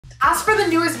As for the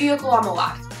newest vehicle on the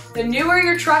lot, the newer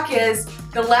your truck is,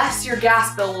 the less your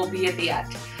gas bill will be at the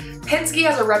end. Penske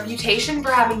has a reputation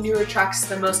for having newer trucks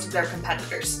than most of their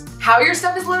competitors. How your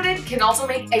stuff is loaded can also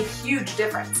make a huge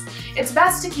difference. It's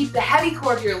best to keep the heavy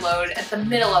core of your load at the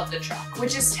middle of the truck,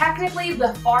 which is technically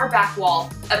the far back wall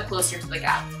up closer to the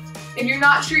cab. If you're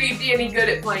not sure you'd be any good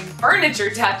at playing furniture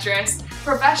Tetris,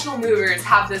 professional movers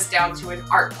have this down to an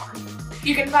art form.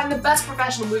 You can find the best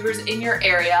professional movers in your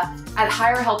area at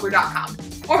HireAHelper.com.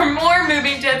 For more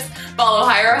moving tips, follow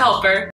HireAHelper.